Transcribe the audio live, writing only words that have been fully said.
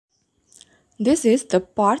This is the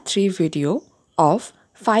part 3 video of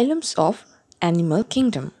Phylums of Animal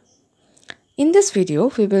Kingdom. In this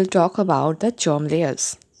video, we will talk about the germ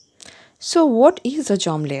layers. So what is a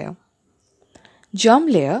germ layer? Germ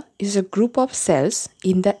layer is a group of cells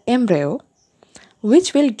in the embryo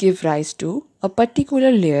which will give rise to a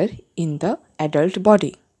particular layer in the adult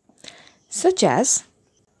body. Such as,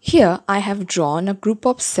 here I have drawn a group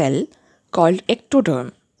of cell called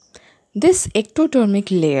ectoderm. This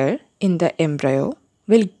ectodermic layer in the embryo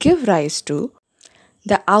will give rise to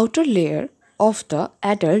the outer layer of the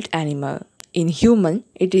adult animal. In human,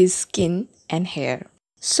 it is skin and hair.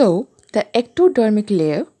 So, the ectodermic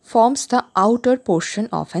layer forms the outer portion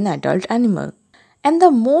of an adult animal. And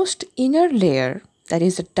the most inner layer, that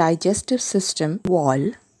is the digestive system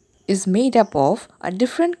wall, is made up of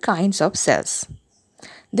different kinds of cells.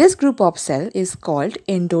 This group of cell is called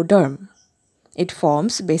endoderm. It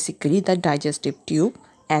forms basically the digestive tube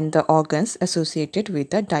and the organs associated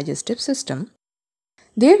with the digestive system.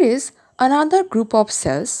 There is another group of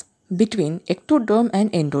cells between ectoderm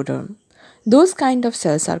and endoderm. Those kind of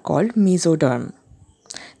cells are called mesoderm.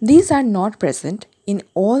 These are not present in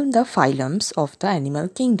all the phylums of the animal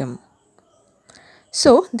kingdom.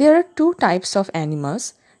 So, there are two types of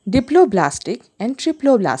animals, Diploblastic and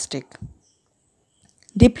Triploblastic.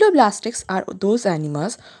 Diploblastics are those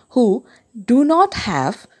animals who do not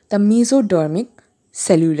have the mesodermic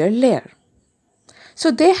cellular layer.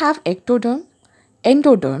 So they have ectoderm,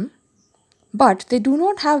 endoderm, but they do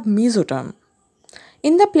not have mesoderm.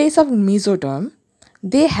 In the place of mesoderm,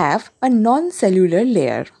 they have a non-cellular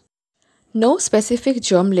layer. No specific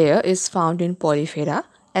germ layer is found in Porifera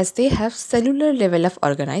as they have cellular level of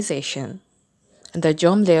organization. The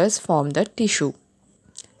germ layers form the tissue.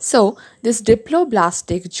 So, this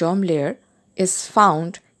diploblastic germ layer is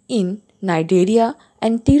found in Cnidaria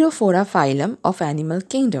and Pterophora phylum of animal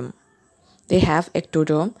kingdom. They have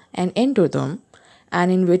ectoderm and endoderm,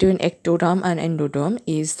 and in between ectoderm and endoderm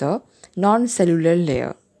is the non-cellular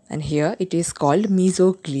layer, and here it is called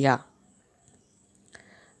mesoglia.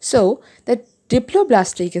 So, the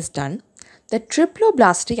diploblastic is done. The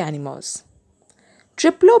triploblastic animals.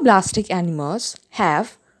 Triploblastic animals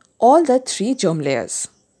have all the three germ layers,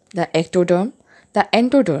 the ectoderm, the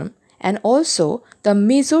endoderm, and also the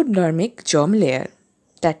mesodermic germ layer,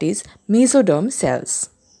 that is mesoderm cells.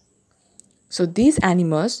 So these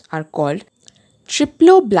animals are called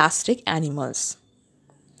triploblastic animals.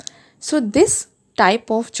 So this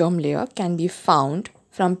type of germ layer can be found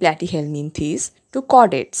from Platyhelminthes to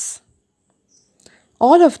chordates.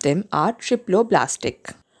 All of them are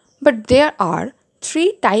triploblastic. But there are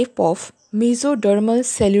three types of mesodermal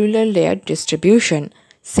cellular layer distribution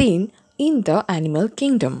seen in the animal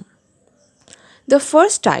kingdom. The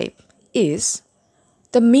first type is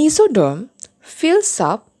the mesoderm fills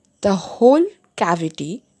up the whole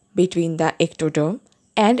cavity between the ectoderm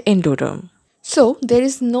and endoderm. So there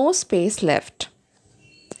is no space left.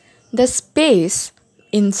 The space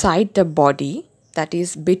inside the body, that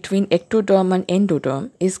is between ectoderm and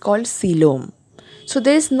endoderm, is called Celum. So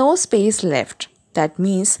there is no space left. That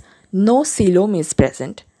means no Celum is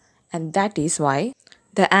present, and that is why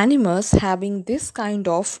the animals having this kind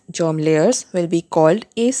of germ layers will be called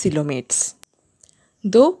Ucillomates.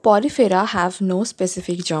 Though Porifera have no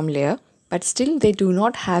specific germ layer, but still they do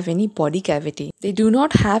not have any body cavity. They do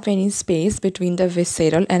not have any space between the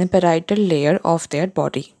visceral and parietal layer of their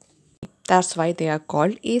body. That's why they are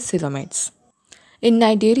called Ucillomates. In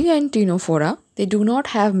Cnidaria and Pterophora, they do not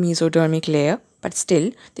have mesodermic layer, but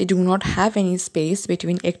still they do not have any space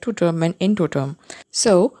between ectoderm and endoderm.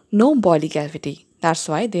 So no body cavity. That's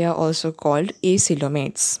why they are also called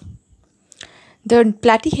Ucillomates. The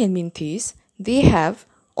Platyhelminthes, they have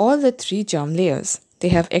all the three germ layers. They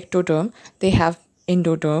have ectoderm, they have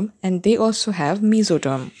endoderm, and they also have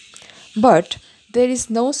mesoderm. But there is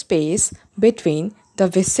no space between the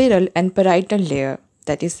visceral and parietal layer,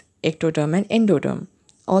 that is ectoderm and endoderm.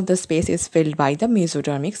 All the space is filled by the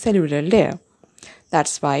mesodermic cellular layer.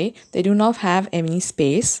 That's why they do not have any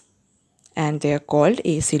space, and they are called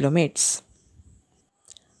Ucillomates.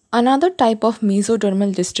 Another type of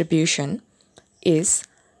mesodermal distribution is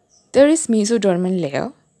there is mesodermal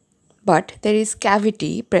layer, but there is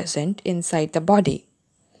cavity present inside the body.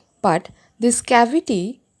 But this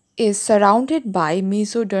cavity is surrounded by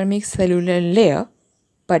mesodermic cellular layer,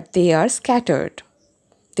 but they are scattered.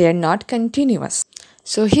 They are not continuous.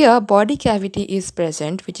 So here body cavity is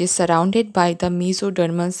present which is surrounded by the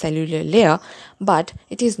mesodermal cellular layer, but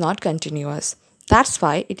it is not continuous. That's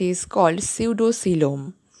why it is called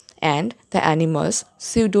pseudocoelom and the animals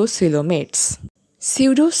Pseudocoelomates.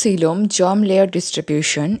 Pseudocoelom germ layer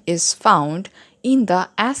distribution is found in the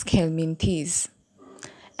Acoelomate.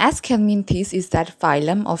 Acoelomate is that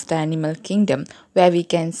phylum of the animal kingdom where we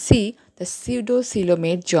can see the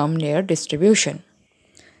Pseudocoelomate germ layer distribution.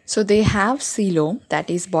 So they have coelom, that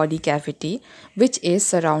is body cavity, which is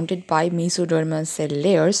surrounded by mesodermal cell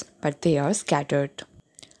layers, but they are scattered.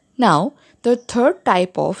 Now, the third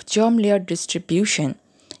type of germ layer distribution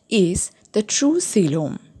is the true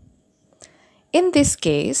coelom. In this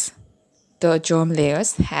case, the germ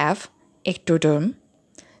layers have ectoderm,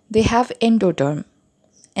 they have endoderm,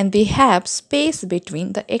 and they have space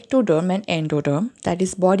between the ectoderm and endoderm, that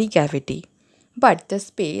is body cavity. But the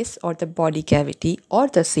space or the body cavity or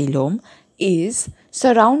the coelom is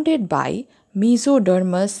surrounded by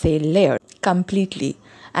mesodermal cell layer completely,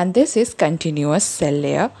 and this is continuous cell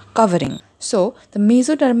layer covering. So the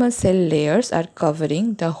mesodermal cell layers are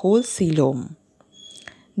covering the whole coelom.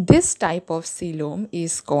 This type of coelom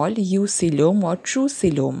is called Ucillom or true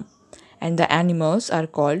coelom, and the animals are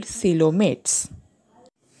called Coelomates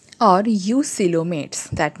or Ucillomates,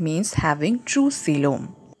 that means having true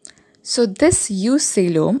coelom. So this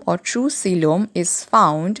Ucillom or true coelom is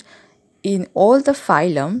found in all the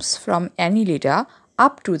phylums from Annelida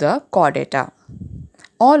up to the Chordata.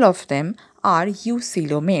 All of them are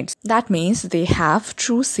Ucillomates. That means they have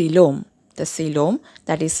true coelom, the coelom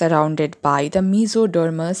that is surrounded by the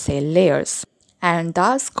mesodermal cell layers, and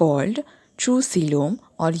thus called true coelom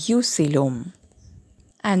or Ucillom.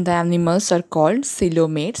 And the animals are called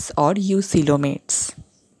Coelomates or Ucillomates.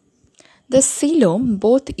 The coelom,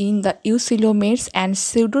 both in the Ucillomates and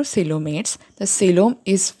Pseudocoelomates, the coelom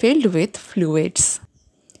is filled with fluids.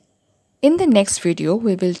 In the next video,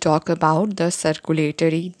 we will talk about the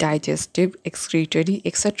circulatory, digestive, excretory,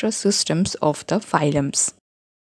 etc. systems of the phylums.